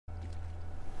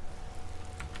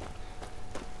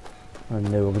And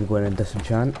now we're going to go in and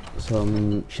disenchant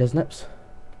some shiznips.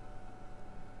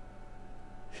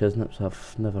 Shiznips,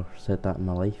 I've never said that in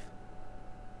my life.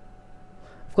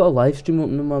 I've got a live stream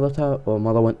open in my other tab, or my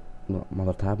other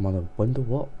window,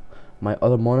 what? My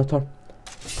other monitor.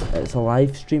 It's a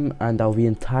live stream, and I'll be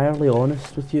entirely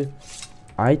honest with you.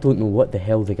 I don't know what the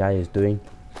hell the guy is doing.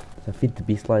 It's a Feed the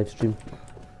Beast live stream.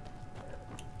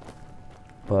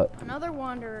 But another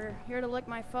wanderer, here to lick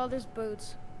my father's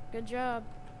boots. Good job.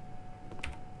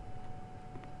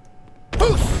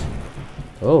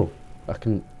 oh, I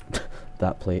can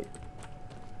that plate.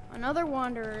 Another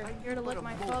wanderer, here to lick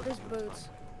my father's boots.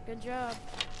 Good job.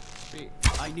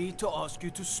 I need to ask you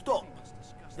to stop.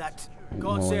 That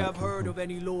can't say I've heard of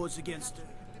any laws against it.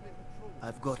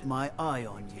 I've got my eye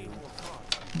on you.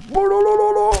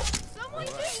 Someone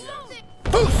do something!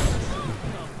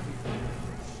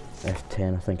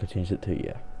 F10, I think I changed it to,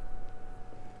 yeah.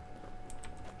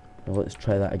 Now let's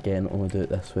try that again, only do it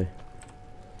this way.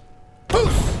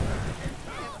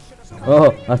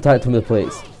 Oh, I attacked him with the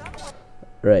plates.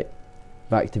 Right,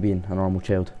 back to being a normal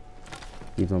child.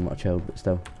 Even though I'm not a child, but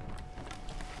still.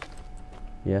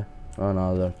 Yeah? Oh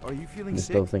no, Are you feeling they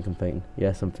sick? still think I'm fighting.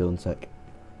 Yes, I'm feeling sick.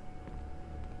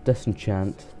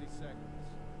 Disenchant.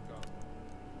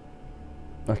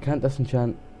 I can't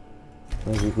disenchant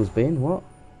Eagle's Bane, what?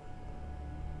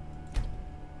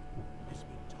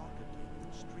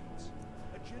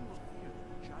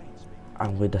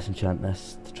 I'm going to disenchant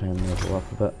this to try and level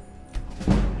up a bit.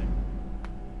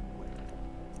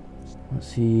 Let's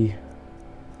see.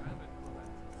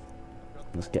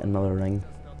 Let's get another ring.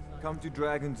 Come to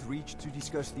Dragon's Reach to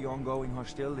discuss the ongoing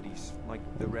hostilities, like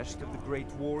the rest of the great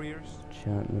warriors.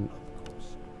 Enchantment.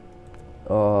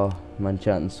 Oh, my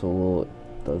enchanting solo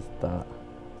does that.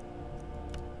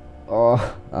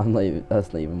 Oh, I'm not even,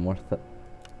 that's not even worth it.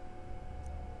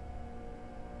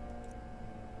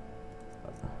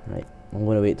 Right, I'm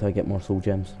gonna wait till I get more soul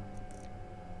gems.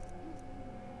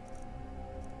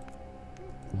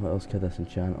 What else could I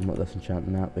disenchant? I'm not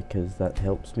disenchanting that because that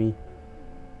helps me.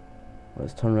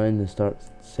 Let's turn around and start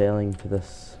selling to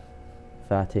this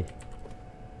fatty.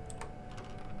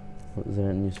 What is there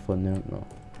anything useful in there? No.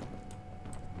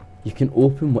 You can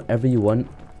open whatever you want,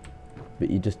 but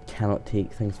you just cannot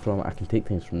take things from it. I can take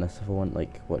things from this if I want,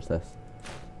 like, watch this.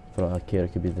 For all I care,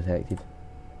 it could be detected.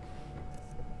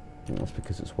 That's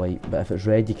because it's white, but if it's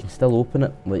red you can still open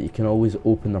it. Like, you can always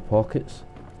open their pockets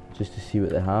just to see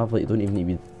what they have. Like, you don't even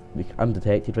need to be... I'm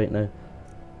detected right now.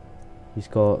 He's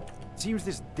got... Seems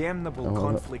this damnable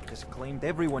conflict has claimed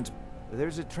everyone's...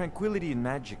 There's a tranquility in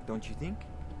magic, don't you think?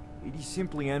 It is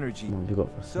simply energy. What have you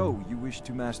got for so, you wish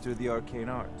to master the arcane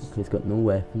arts? Okay, he's got no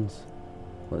weapons.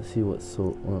 Let's see what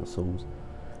souls.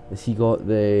 Has he got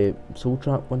the soul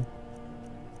trap one?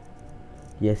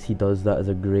 Yes, he does. That is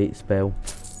a great spell.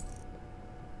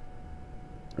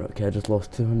 Right, okay, I just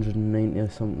lost 290 or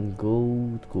something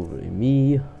gold. Go over to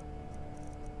me.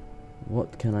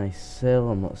 What can I sell?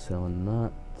 I'm not selling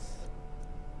that.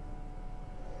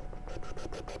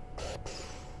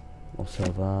 I'll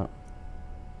sell that.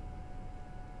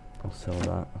 I'll sell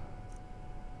that.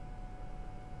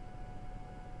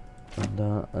 And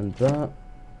that and that.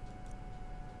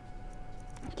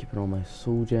 I'm keeping all my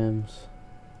soul gems.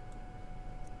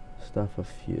 Staff of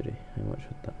Fury. How much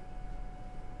would that?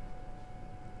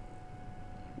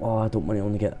 Oh, I don't want to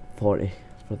only get 40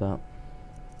 for that.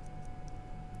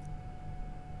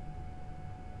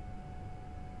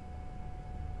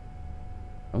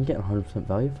 I'm getting 100%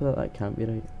 value for that. That can't be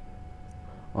right.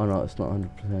 Oh no, it's not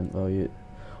 100% value.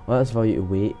 Oh, that's value to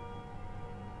weight.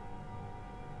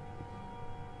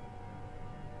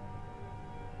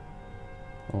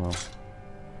 Oh well.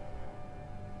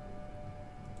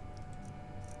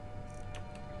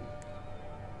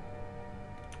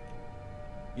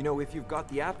 You know, if you've got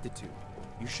the aptitude,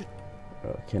 you should...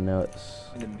 Okay, now it's...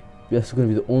 This is going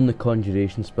to be the only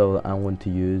conjuration spell that I want to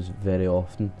use very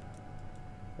often.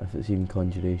 If it's even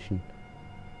conjuration.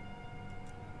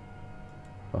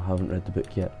 I haven't read the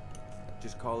book yet.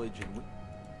 Just college and...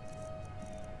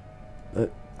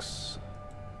 Books.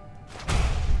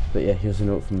 But yeah, here's a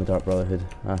note from the Dark Brotherhood.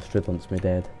 Astrid wants me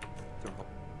dead.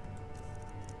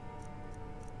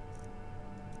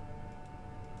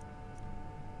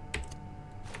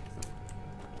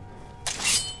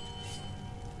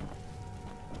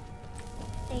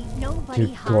 Dear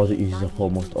God, it uses up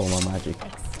almost all my magic.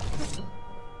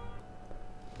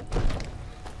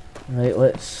 Right,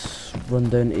 let's run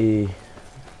down to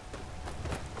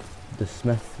the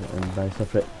smith and buy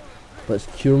stuff. Right, let's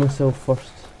cure myself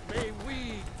first. May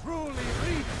we truly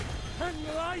reach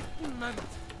enlightenment.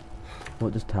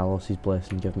 What does Talos'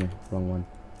 blessing give me? Wrong one.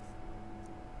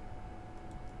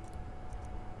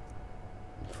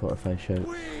 fortify shout.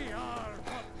 We are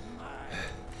but man.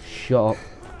 Shut up.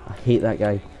 I hate that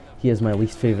guy. He is my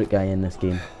least favourite guy in this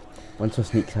game. Once I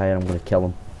sneak higher, I'm going to kill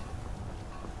him.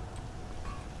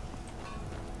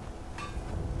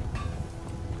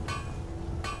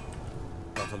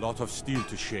 Got a lot of steel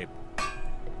to shape.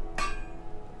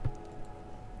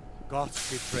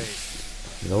 Gods be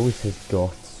praised. It always says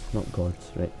goths, not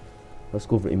gods, right? Let's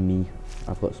go over to me.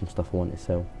 I've got some stuff I want to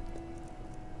sell.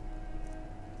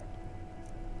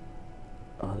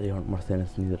 Oh, they aren't worth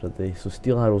anything, neither are they. So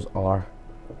steel arrows are.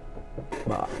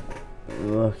 But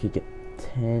I could get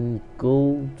 10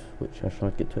 gold, which I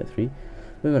should get 23. Wait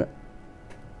a minute.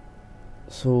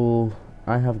 So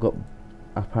I have got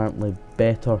apparently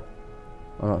better.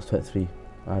 Oh no, it's 23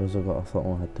 arrows I got. I thought I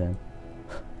only had 10.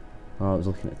 Oh, I was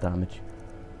looking at damage.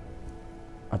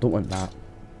 I don't want that.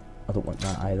 I don't want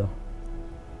that either.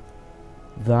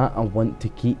 That I want to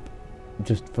keep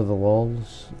just for the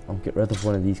lols. I'll get rid of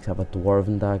one of these because I have a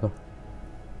dwarven dagger.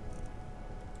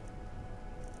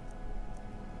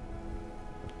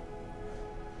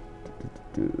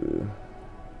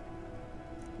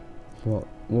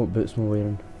 What boots am I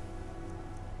wearing?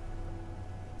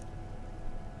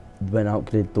 When I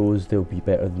upgrade those, they'll be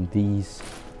better than these.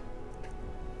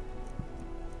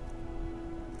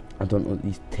 I don't know what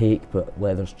these take, but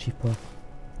leather's cheaper.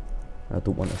 I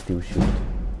don't want a steel shield.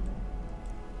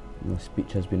 My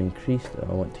speech has been increased. I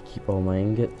want to keep all my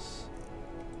ingots.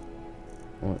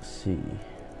 Let's see.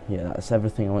 Yeah, that's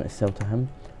everything I want to sell to him.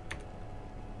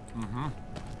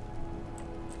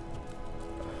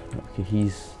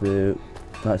 Okay,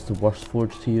 that's the worst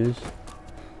forge to use.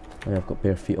 I've got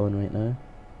bare feet on right now.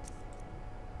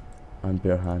 And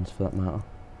bare hands for that matter.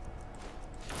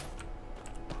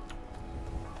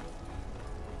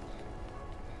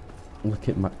 Look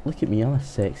at me, I'm a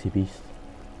sexy beast.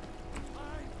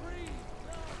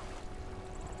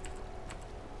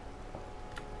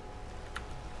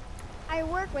 I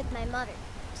work with my mother,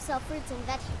 sell fruits and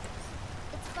vegetables.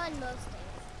 It's fun most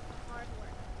days, hard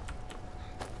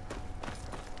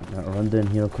work. I'll run down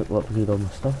here, I'll quickly upgrade all my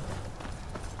stuff.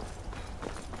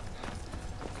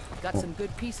 Got some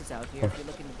good pieces out here if you're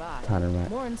looking to buy. Tanner rack.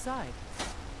 More inside.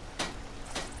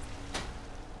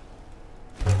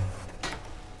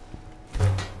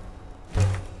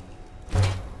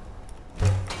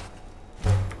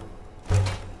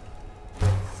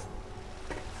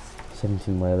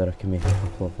 Leather, I can make a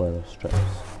couple of leather strips.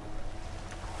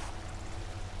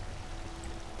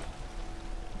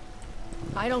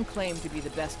 I don't claim to be the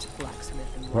best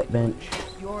blacksmith in the world. Workbench.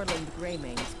 Yorland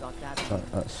Greymane's got that.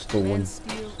 That's stolen. And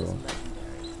steel is So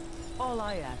legendary. All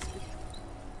I ask is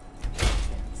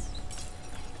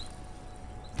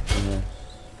yes.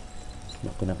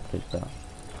 Not gonna upgrade that.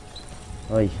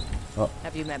 Oi, up,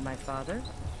 Have you met my father?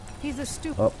 He's a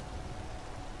stupid. up.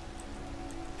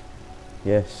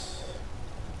 Yes.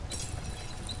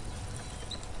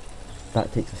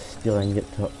 That takes a steel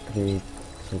ingot to upgrade,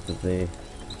 so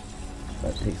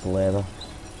that takes leather.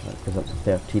 That goes up to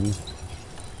 13.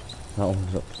 That one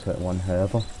goes up to 21,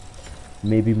 however.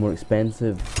 Maybe more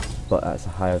expensive, but that's a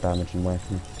higher damaging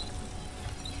weapon.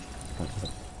 That goes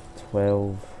up to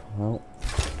 12. Well,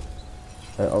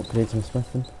 that upgrades my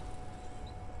smithing.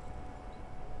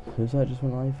 Who's that just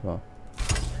went live for?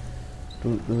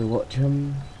 Don't really watch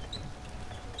him.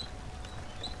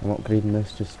 I'm upgrading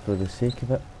this just for the sake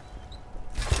of it.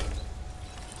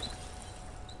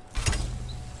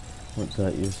 What does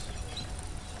that use?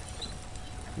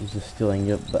 Use the steel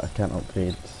ingot, but I can't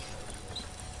upgrade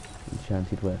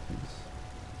enchanted weapons.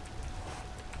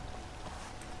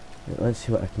 Right, let's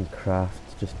see what I can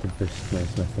craft just to boost my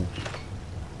smithing.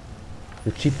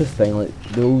 The cheapest thing, like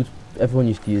everyone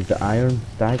used to use the iron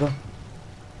dagger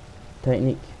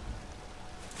technique.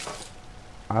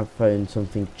 I've found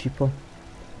something cheaper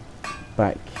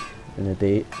back in the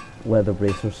day, leather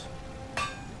bracers,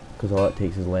 because all it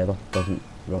takes is leather, doesn't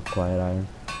require iron.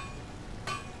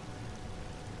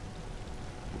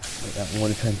 Like, I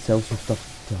want to try and sell some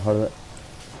stuff to hurl it.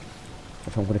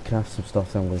 If I'm going to craft some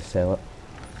stuff, then I'm going to sell it.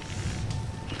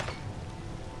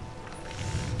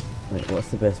 Right, what's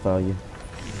the best value?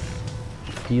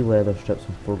 3 leather strips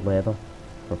and 4 leather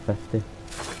for 50,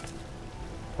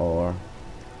 or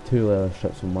 2 leather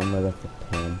strips and 1 leather for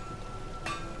 10.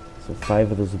 So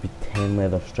 5 of those would be 10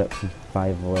 leather strips and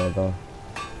 5 leather.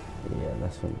 Yeah,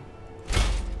 this one.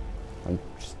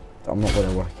 I'm not going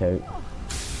to work out.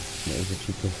 What is the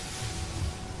cheapest?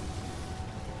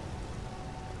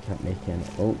 Can't make any.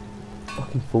 Oh,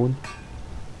 fucking phone.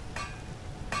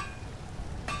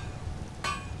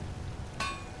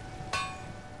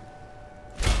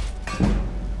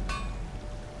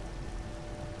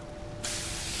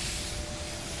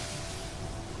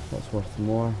 That's worth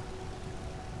more.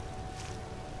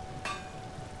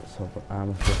 Silver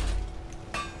amethyst.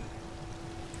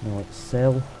 Now let's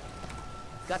sell.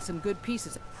 Got some good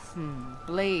pieces.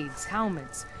 Blades,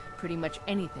 helmets, pretty much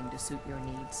anything to suit your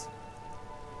needs.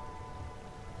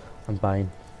 I'm buying.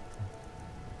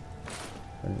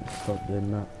 I need to stop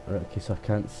doing that. Right, okay, so I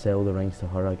can't sell the rings to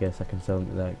her. I guess I can sell them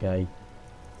to that guy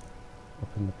up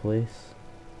in the place.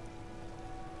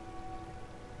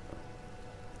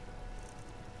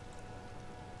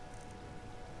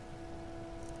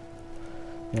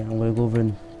 Yeah, I'm gonna go over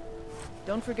and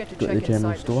don't forget to go check to the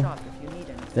general inside store. the shop if you need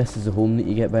anything. This is the home that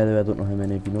you get, by the way. I don't know how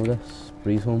many of you know this.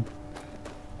 Breeze home.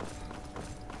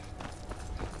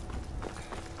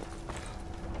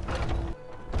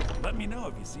 Let me know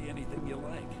if you see anything you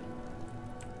like.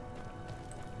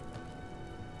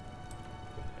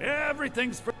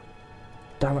 Everything's for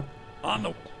Damn it.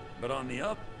 but on the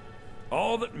up,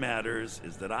 all that matters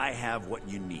is that I have what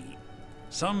you need.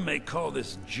 Some may call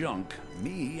this junk.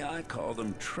 Me, I call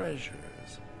them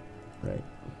treasures. Right.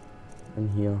 In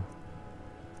here.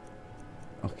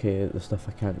 Okay, the stuff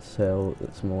I can't sell,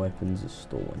 that's my weapons, is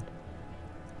stolen.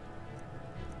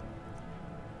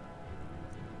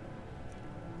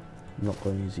 I'm not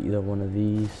going to use either one of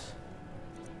these.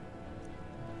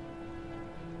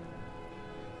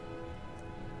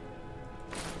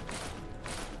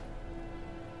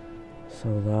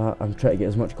 So that, I'm trying to get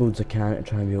as much gold as I can to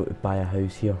try and be able to buy a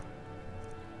house here.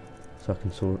 So I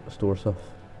can store stuff.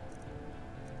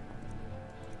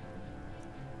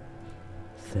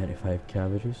 35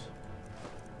 cabbages.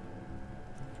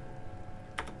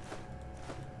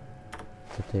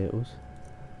 Potatoes.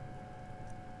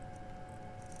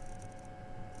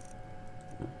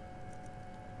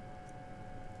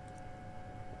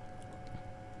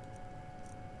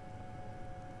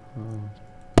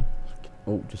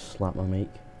 Oh, just slap my mic.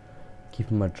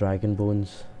 Keeping my dragon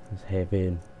bones as heavy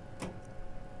and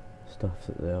stuff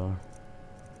that they are.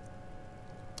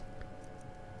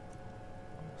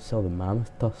 Sell the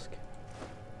mammoth tusk.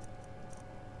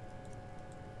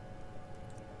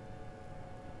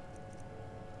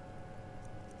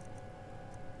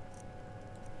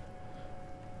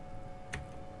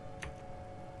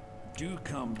 Do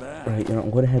come back. Right, you know,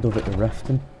 I'm going to head over to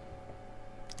Riften,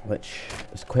 which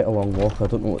is quite a long walk. I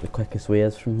don't know what the quickest way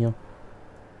is from here.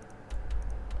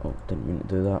 Oh, didn't mean to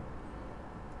do that.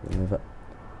 Remove it.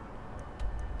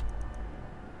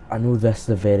 I know this is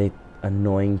a very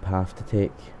annoying path to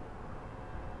take,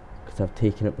 because I've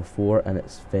taken it before and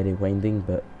it's very winding,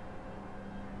 but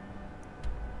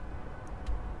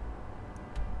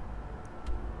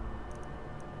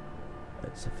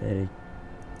it's the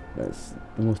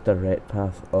most direct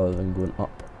path other than going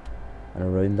up and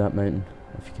around that mountain,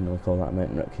 if you can really call that a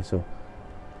mountain. Okay, so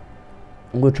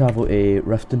I'm going to travel to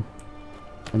Riften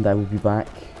and I will be back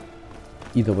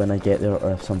either when I get there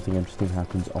or if something interesting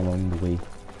happens along the way.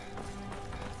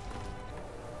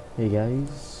 Hey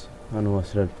guys, I know I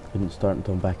said I wouldn't start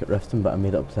until I'm back at Riften, but I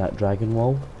made it up to that dragon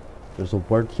wall. There's a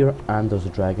word here and there's a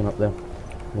dragon up there.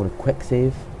 I'm going to quick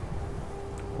save.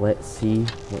 Let's see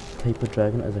what type of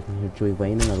dragon it is. I can hear Joey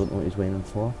whining. I don't know what he's whining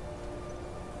for.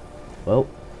 Well,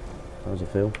 that was a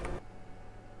fail.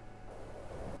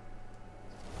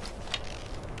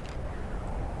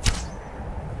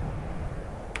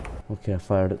 Okay, I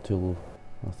fired it too low.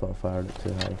 I thought I fired it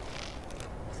too high.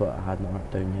 I thought I hadn't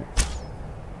marked down yet.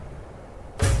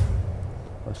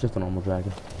 It's just a normal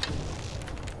dragon.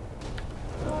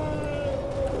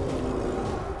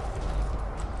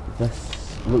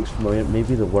 This looks familiar.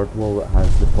 Maybe the word wall that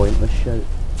has the pointless shout.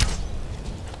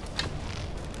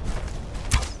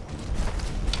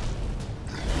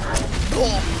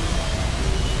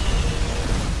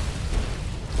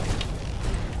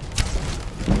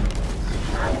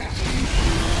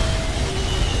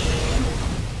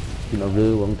 It's been a really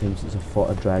long time since I fought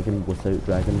a dragon without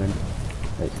dragon men.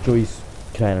 Right, Joey's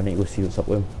crying. I need to go see what's up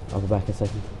with him. I'll be back in a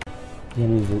second. He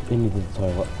needed the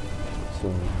toilet. So,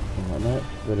 something like that.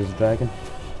 Where is the dragon?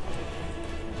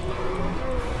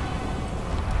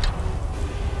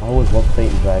 I always love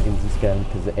fighting dragons in Skyrim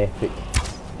because the epic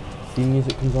theme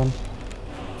music comes on.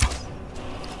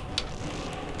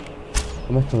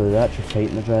 Admittedly, the actual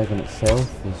fighting the dragon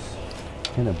itself is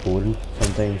kind of boring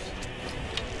sometimes.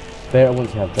 Better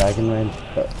once you have dragon land,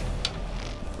 but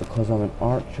because I'm an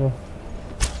archer,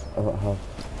 I don't have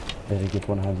very good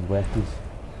one-handed weapons.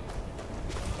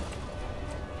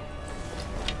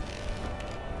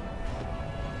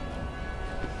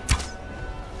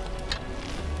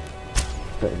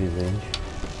 Bit of his range.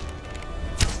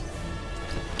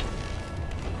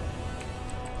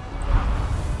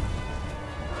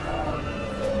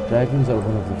 Dragons are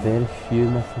one of the very few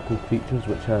mythical creatures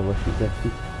which I wish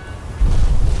existed.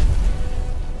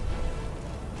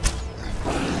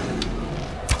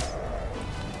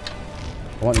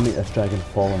 I want to make this dragon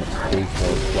fall on its face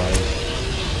while it's flying.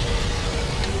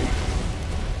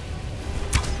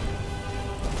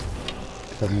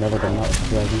 Because I've never done that with a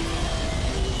dragon.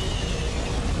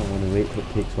 I'm going to wait till it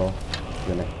takes off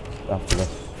the next, after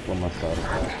this one last start.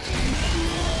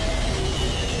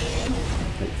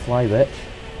 Right, fly bitch.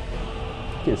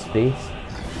 Look at his face.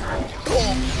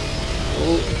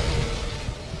 Oh.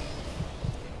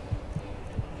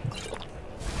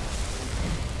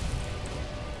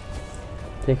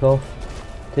 Take off.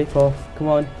 Take off. Come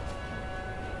on.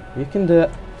 You can do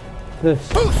it.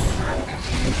 Puss. Let's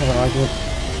have an argument.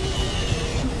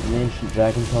 An ancient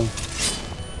dragon tongue.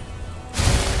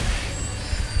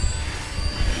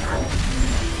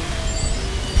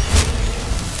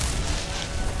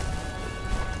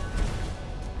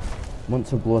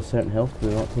 Once I blow a certain health, do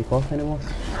they not take off anymore?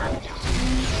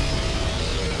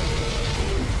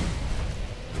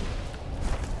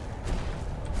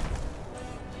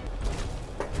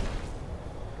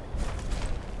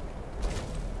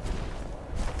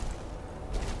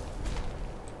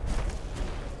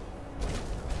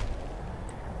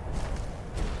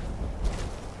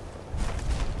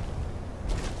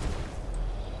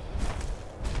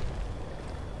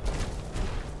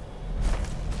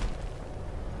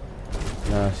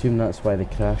 I assume that's why they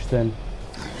crashed then.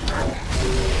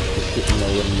 Just getting the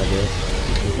in midair,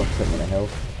 because they're sitting in a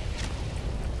health.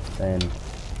 Then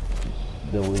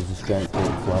they'll lose the strength to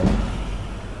fly.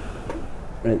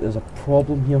 Right, there's a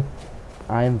problem here.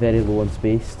 I am very low on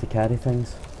space to carry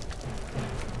things.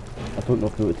 I don't know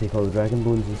if they would take all the dragon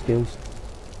bones and scales.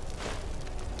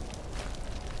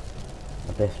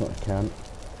 I definitely can't.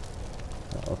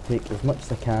 I'll take as much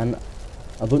as I can.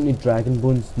 I don't need dragon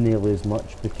bones nearly as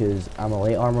much because I'm a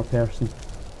light armor person.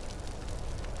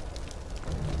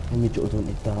 I immediately don't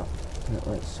need that. Right,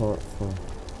 let's sort for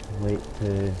weight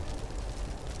to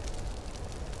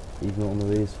even on the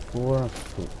ways 4.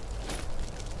 So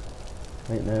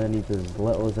right now I need as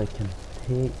little as I can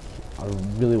take. I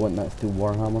really want that to do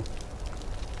Warhammer.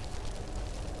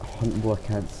 A hunting bow I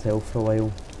can't sell for a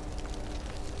while.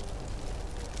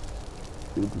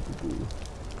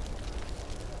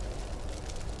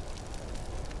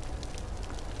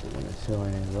 Don't want to sell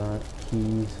any of that.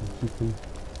 Keys I'm keeping.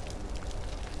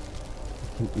 I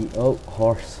can eat. Oh,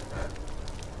 horse.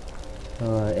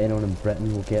 Anyone in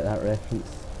Britain will get that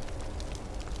reference.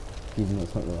 Even though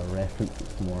it's not really a reference,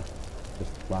 it's more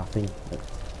just laughing at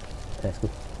Tesco.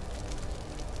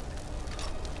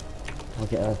 I'll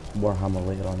get a Warhammer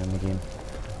later on in the game.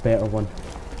 Better one.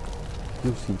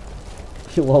 You'll see.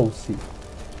 You'll all see.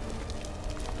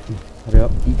 Hurry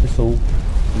up, eat the soul.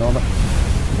 Nom it.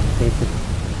 Taste it.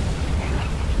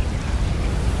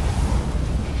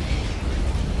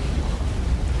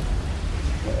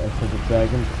 There's a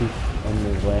dragon tooth on the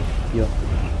left here.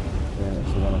 Yeah,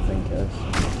 that's the one I think it is.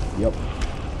 Yup.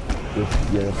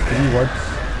 There's 3 words.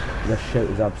 This shout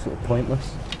is absolutely pointless.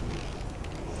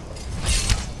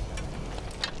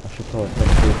 I should probably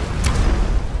fix it.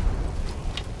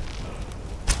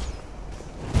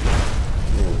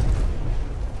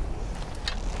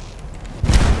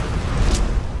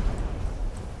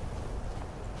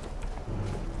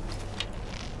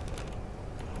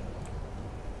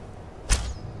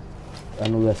 I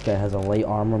know this guy has a light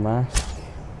armor mask.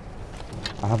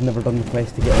 I have never done the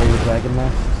quest to get all the dragon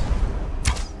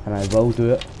masks, and I will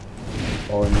do it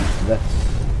on this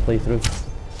playthrough.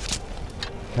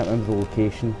 Can't remember the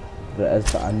location that it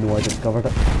is, but I know I discovered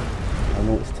it. I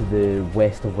know it's to the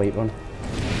west of Whiterun.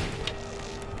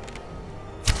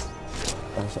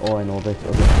 That's all I know about it.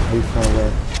 How far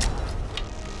west?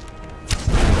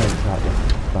 Can't track this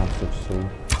bastard soul.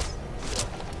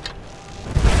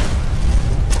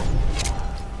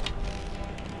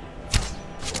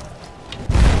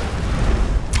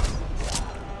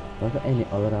 Have I got any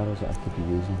other arrows that I could be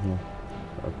using here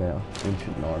that are better?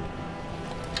 Ancient Nord.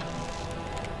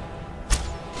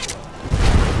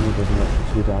 It doesn't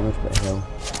actually 2 damage, but hell,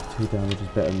 2 damage is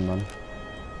better than none.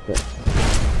 But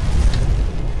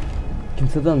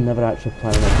considering I'm never actually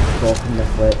planning on stopping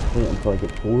this let's play until I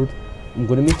get bored, I'm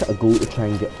going to make it a goal to try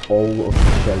and get all of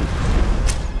the shouts.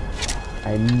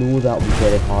 I know that will be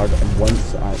very hard, and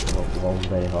once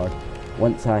very hard.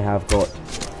 Once I have got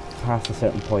past a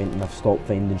certain point and I've stopped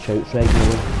finding shouts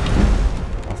regularly,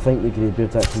 I think the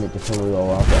greybeards actually make the tell where they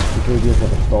all are, but if the greybeards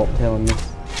ever stop telling me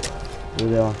where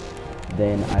they are,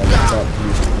 then I will start to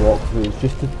use walkthroughs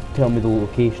just to tell me the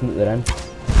location that they're in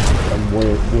and where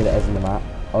it is in the map.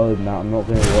 Other than that, I'm not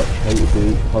going to watch how to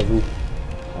do each puzzle.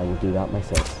 I will do that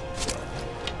myself.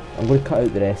 I'm going to cut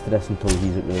out the rest of this until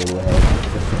he's at really low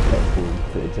health. This is pretty cool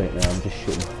footage right now. I'm just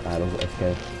shooting arrows at this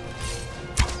guy.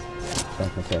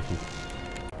 Back in a second.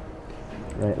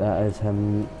 Right, that is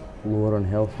him lower on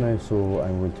health now, so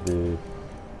I'm going to do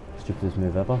stupidest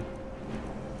move ever.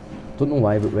 Don't know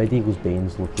why, but Red Eagle's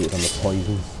Bane's located on the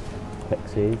poisons quick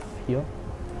save here.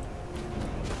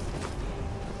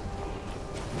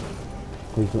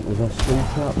 Please don't lose this skill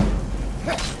trap.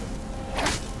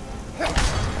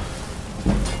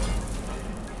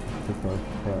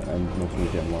 And most of you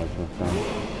get large enough time.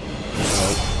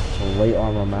 Right, so light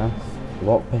armor mass,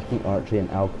 lockpicking, archery and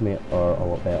alchemy are a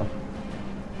lot better.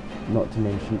 Not to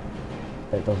mention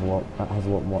it has a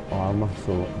lot more armor,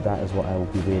 so that is what I will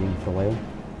be wearing for a while.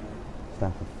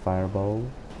 Staff of fireball.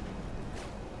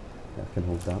 Yeah, I can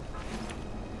hold that.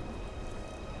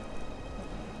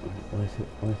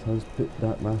 Let us put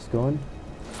that mask on.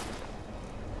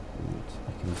 And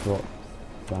I can drop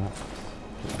that.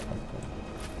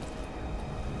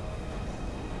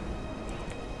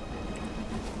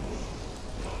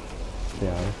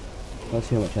 Arrows. Let's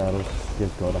see how much arrows. Dear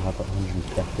God, I have like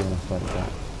 150 when I started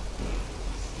that.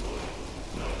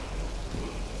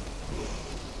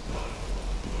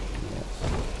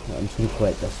 Yes. I'm just going to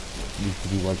collect this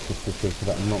UTD words just for the sake of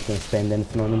it. I'm not going to spend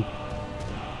anything on them.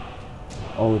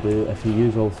 All I do, if you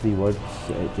use all 3 words,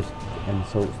 it just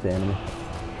insults the enemy.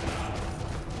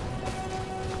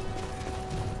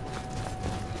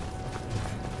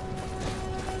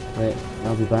 Right,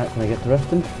 I'll be back when I get to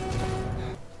Riften.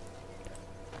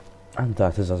 And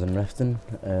that is us in Riften,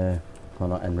 well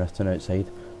not in Riften, outside.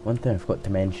 One thing I forgot to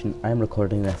mention, I am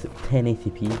recording this at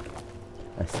 1080p.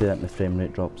 I say that my frame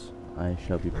rate drops. I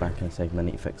shall be back in a second, I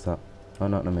need to fix that. Oh,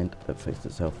 not in a minute, it fixed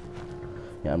itself.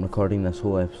 Yeah, I'm recording this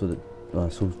whole episode,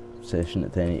 this whole session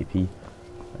at 1080p.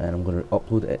 And I'm going to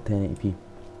upload it at 1080p.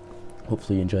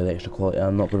 Hopefully you enjoy the extra quality.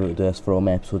 I'm not going to do this for all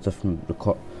my episodes. If I'm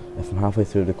halfway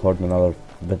through recording another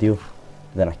video,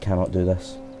 then I cannot do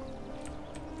this.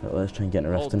 But let's try and get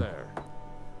into Riften.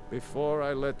 Before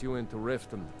I let you into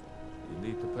Riften, you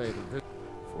need to pay the visit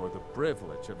for the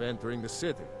privilege of entering the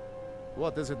city.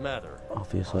 What does it matter?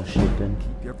 Obviously, shooting.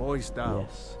 Keep your voice down.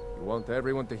 Yes. You want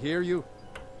everyone to hear you?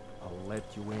 I'll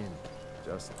let you in.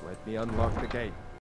 Just let me unlock the gate.